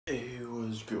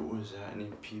What's good, what's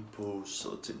happening, people?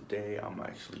 So today I'm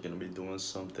actually gonna be doing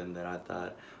something that I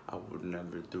thought I would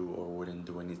never do or wouldn't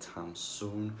do anytime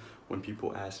soon. When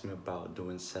people ask me about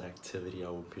doing set activity, I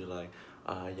would be like,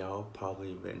 yeah, I'll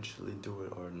probably eventually do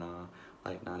it, or nah,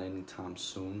 like not anytime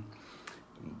soon.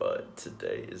 But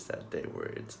today is that day where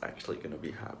it's actually gonna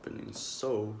be happening.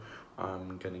 So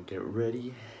I'm gonna get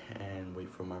ready and wait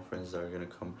for my friends that are gonna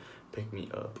come pick me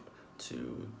up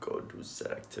to go do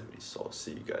set activities. So I'll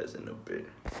see you guys in a bit.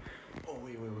 Oh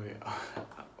wait, I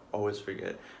always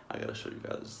forget, I gotta show you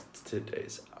guys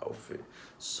today's outfit.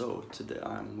 So today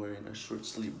I'm wearing a short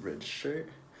sleeve red shirt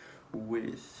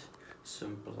with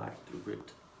some black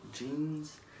ripped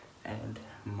jeans and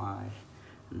my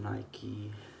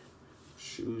Nike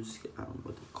shoes. I don't know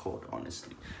what they're called,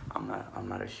 honestly. I'm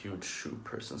not a huge shoe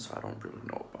person, so I don't really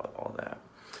know about all that.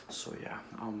 So yeah,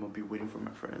 I'm gonna be waiting for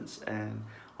my friends and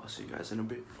I'll see you guys in a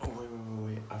bit. Oh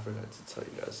wait, I forgot to tell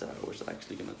you guys that I was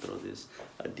actually gonna throw this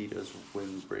Adidas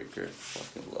windbreaker.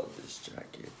 Fucking love this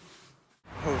jacket.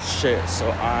 Oh shit, so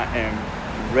I am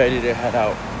ready to head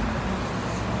out.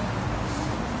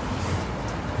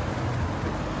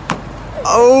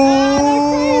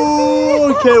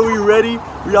 Oh, okay, we ready?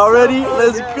 We all ready?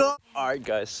 Let's go. All right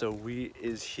guys, so we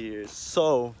is here.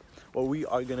 So what we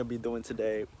are gonna be doing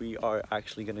today, we are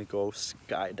actually gonna go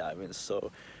skydiving.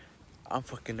 So I'm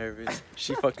fucking nervous.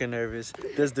 She fucking nervous.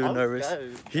 This dude nervous.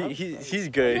 He's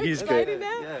good. He's good.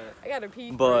 Yeah. I gotta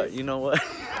pee. But first. you know what?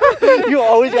 You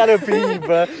always gotta pee,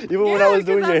 bro. Even when I was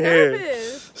doing your hair.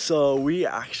 Nervous. So we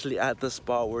actually at the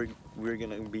spot where we're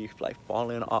gonna be like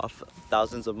falling off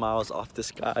thousands of miles off the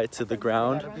sky to the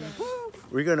ground.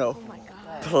 We're gonna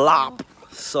plop.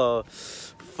 So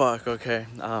fuck, okay.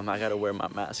 I gotta wear my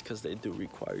mask because they do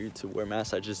require you to wear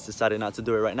masks. I just decided not to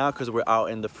do it right now because we're out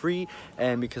in the free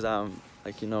and because I'm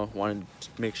like, you know, wanted to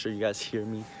make sure you guys hear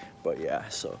me. But yeah,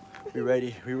 so we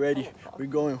ready, we're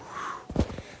going.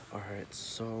 All right,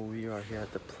 so we are here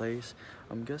at the place.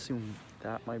 I'm guessing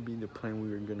that might be the plane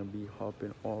we were gonna be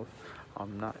hopping off.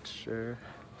 I'm not sure.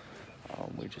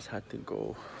 We just had to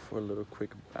go for a little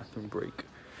quick bathroom break.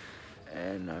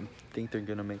 And I think they're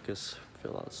gonna make us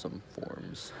fill out some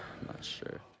forms. I'm not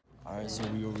sure. All right, so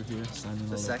we over here signing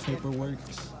all the paperwork.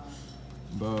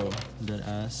 Bro, dead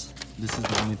ass. This is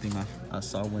the only thing I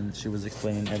saw when she was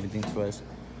explaining everything to us.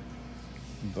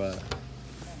 But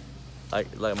like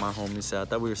my homie said, I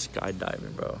thought we were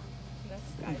skydiving, bro.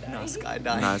 Not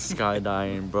skydiving. Not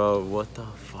skydiving, bro. What the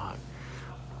fuck?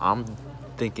 I'm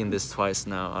thinking this twice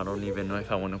now. I don't even know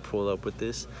if I want to pull up with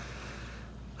this.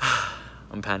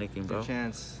 I'm panicking, bro. Good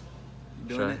chance.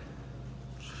 You doing it?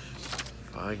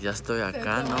 Fuck, ya estoy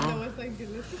acá, no? Like,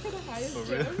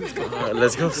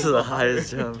 Let's go to the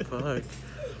highest jump. Fuck.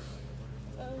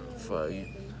 Fuck.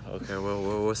 Okay, well,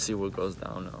 we'll see what goes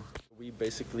down now. We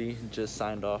basically just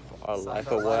signed off our life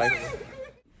away.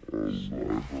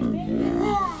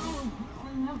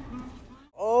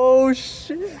 Oh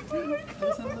shit!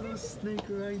 There's a little snake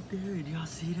right there. Do y'all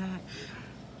see that?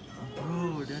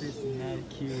 Bro, that is mad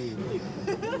cute.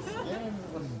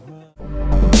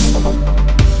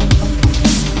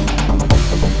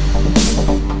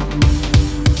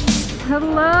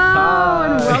 hello Hi.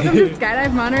 and welcome to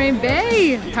Skydive Monterey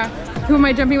Bay. Who am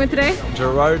I jumping with today?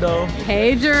 Gerardo.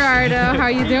 Hey Gerardo, how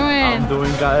you doing? I'm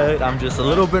doing good. I'm just a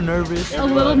little bit nervous. A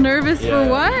little nervous for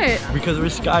what? Because we're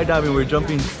skydiving, we're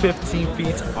jumping 15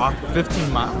 feet off,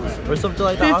 15 miles or something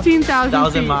like that.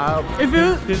 15,000 miles. If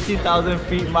it 15,000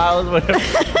 feet, miles, whatever.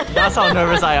 That's how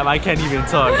nervous I am. I can't even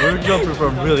talk. We're jumping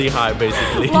from really high,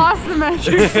 basically. Lost the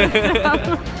metric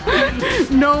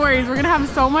system. No worries, we're gonna have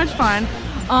so much fun.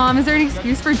 Is there an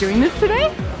excuse for doing this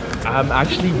today? I'm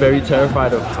actually very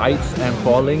terrified of heights and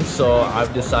falling, so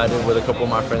I've decided with a couple of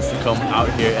my friends to come out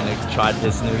here and try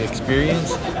this new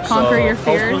experience. Conquer your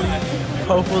fears.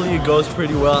 Hopefully it goes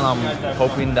pretty well, and I'm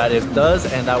hoping that it does,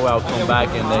 and that way I'll come back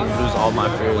and then lose all my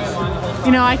fears.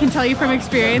 You know, I can tell you from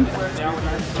experience,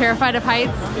 terrified of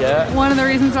heights. Yeah. One of the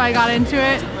reasons why I got into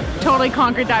it, totally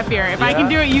conquered that fear. If I can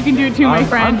do it, you can do it too, my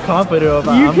friend. I'm confident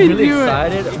about it. I'm really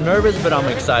excited. I'm nervous, but I'm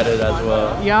excited as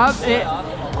well. Yup.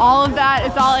 All of that,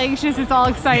 it's all anxious, it's all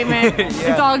excitement,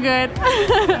 It's all good.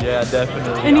 Yeah,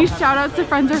 definitely. Any shout outs to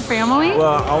friends or family?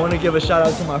 Well, I want to give a shout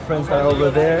out to my friends that are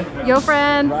over there. Yo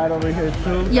friends. Right over here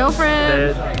too. Yo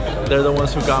friends. They're the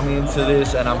ones who got me into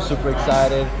this, and I'm super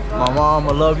excited. My mom,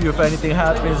 I love you if anything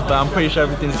happens, but I'm pretty sure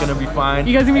everything's gonna be fine.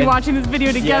 You guys gonna be watching this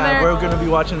video together? Yeah, we're gonna be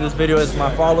watching this video as my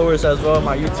followers as well,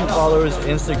 my YouTube followers,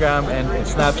 Instagram and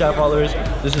Snapchat followers.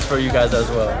 This is for you guys as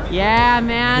well. Yeah,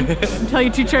 man. I'll tell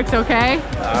you two tricks, okay?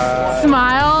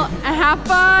 Smile and have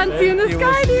fun. See you in the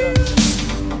sky, dude.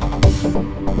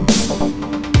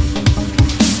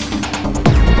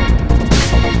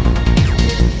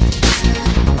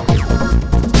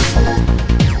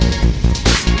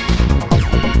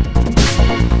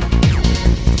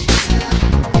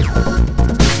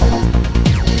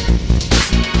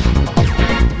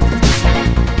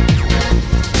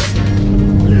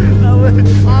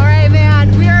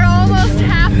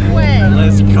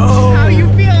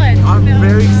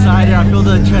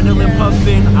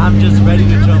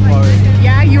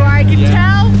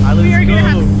 gonna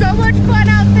have so much fun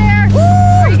out there. Woo!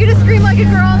 Are you gonna scream like a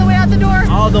girl all the way out the door?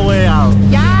 All the way out.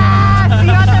 Yeah! See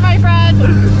you out there, my friend.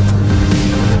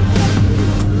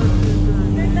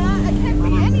 I can't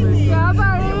see anything. Yeah,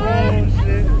 buddy.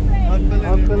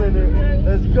 I'm feeling it.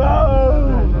 Let's go!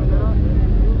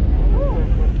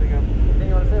 Anything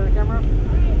you want to say to the camera?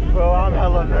 Bro, I'm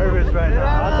hella nervous right now.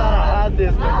 I thought I had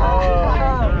this. Oh,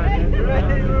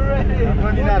 I'm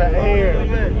running out of air.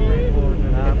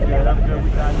 Nah, I'm good. We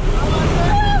got it.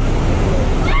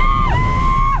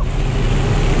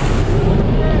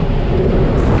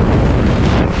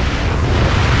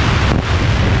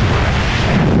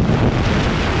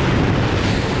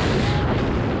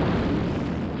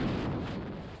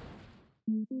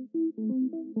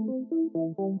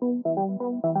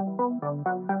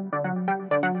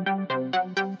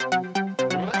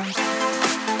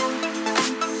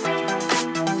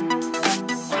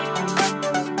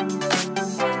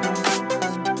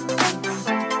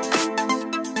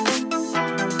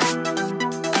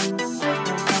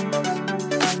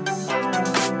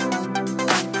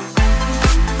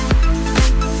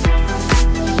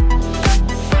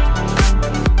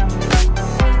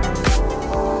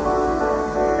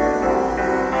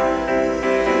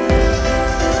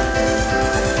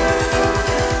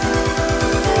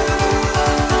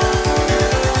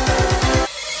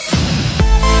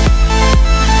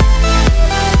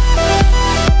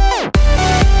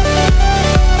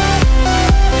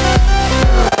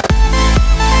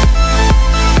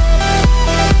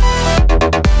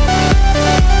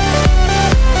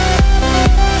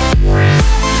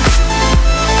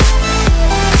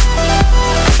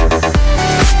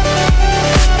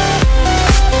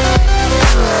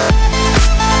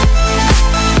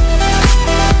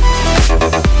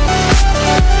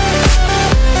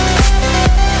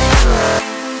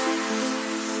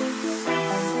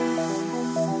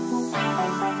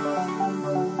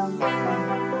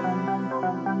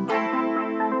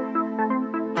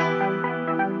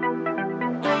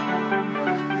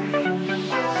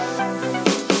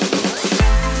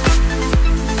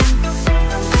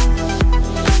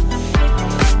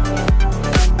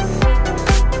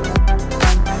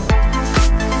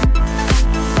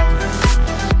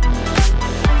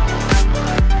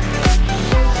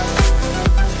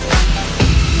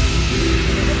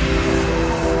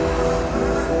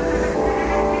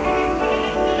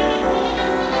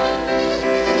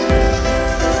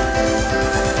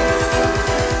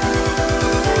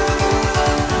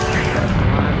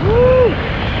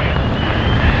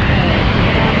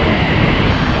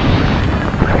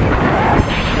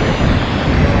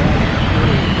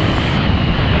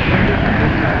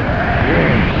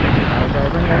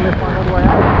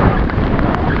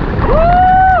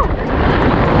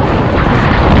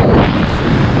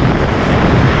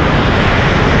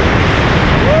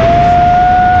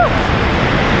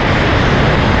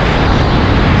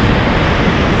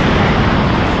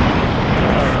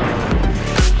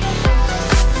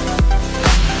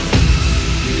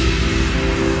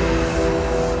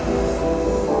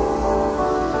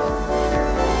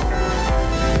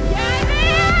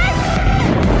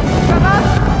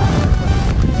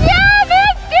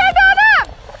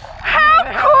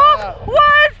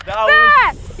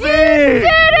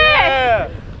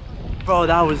 Bro,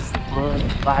 that was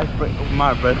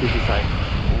my breath is just like,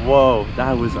 whoa,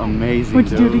 that was amazing.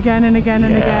 Would you do it again and again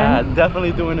and again? Yeah,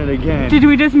 definitely doing it again. Did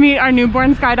we just meet our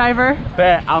newborn skydiver?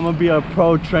 Bet I'm gonna be a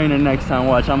pro trainer next time.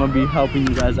 Watch, I'm gonna be helping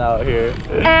you guys out here.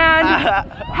 And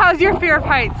how's your fear of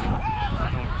heights?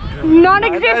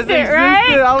 Non-existent,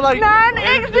 right? I'm like,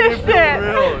 non-existent.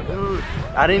 Real, dude.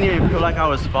 I didn't even feel like I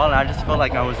was falling. I just felt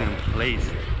like I was in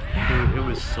place. Dude, it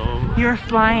was so... You were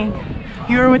flying.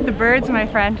 You were with the birds, my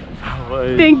friend. I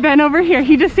was. Thank Ben over here.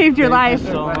 He just saved your life. Thank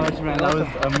you so much, man. That was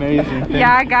amazing.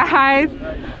 Yeah, guys.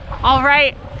 All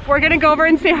right. We're going to go over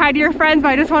and say hi to your friends, but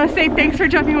I just want to say thanks for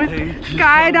jumping with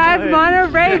Skydive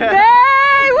Monterey Bay.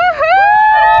 Woohoo!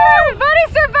 Everybody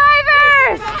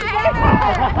survivors!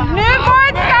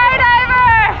 Newborn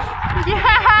skydivers! Yeah!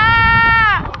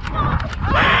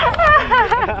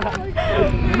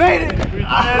 Made it!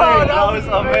 Oh, that was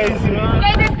amazing. You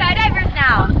guys are skydivers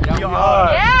now. You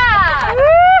are. Yeah.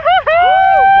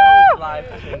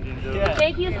 Yeah.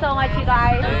 Thank you so much, you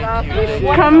guys.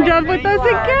 Come jump with us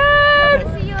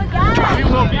again. See you again. We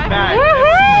will be back.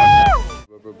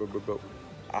 Bro.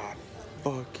 I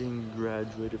fucking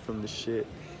graduated from the shit.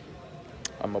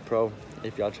 I'm a pro.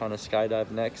 If y'all trying to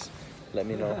skydive next, let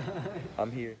me know.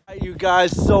 I'm here. Alright, you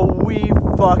guys, so we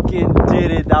fucking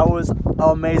did it. That was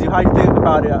amazing. How you think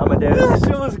about it, Amadeus? This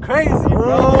shit was crazy,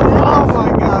 bro. Oh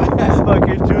my god. This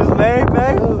fucking juice made,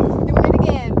 man. Do it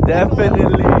again.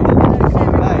 Definitely.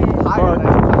 Definitely. Bro,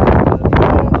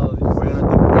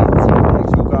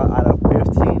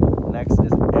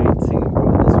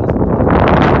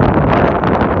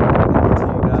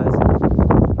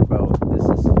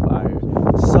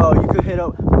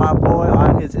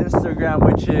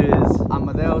 which is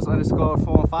Amadeos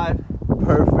 _415.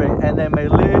 perfect. And then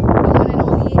Meylin.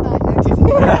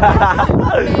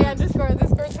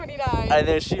 __29. And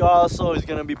then she also is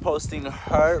gonna be posting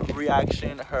her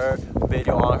reaction, her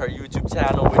video on her YouTube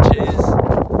channel, which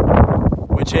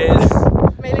is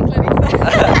Meylin Clarissa.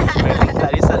 Meylin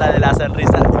Clarissa, la de la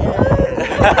sonrisa.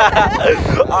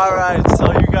 Alright,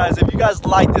 so you guys, if you guys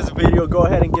like this video, go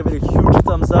ahead and give it a huge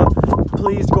thumbs up.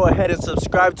 Please go ahead and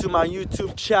subscribe to my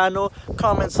YouTube channel.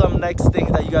 Comment some next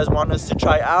things that you guys want us to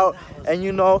try out. And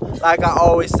you know, like I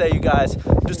always say, you guys,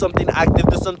 do something active,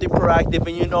 do something proactive,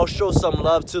 and you know, show some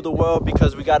love to the world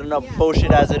because we got enough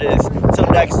bullshit as it is. Till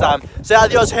next time, say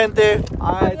adios, gente.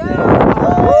 Adios.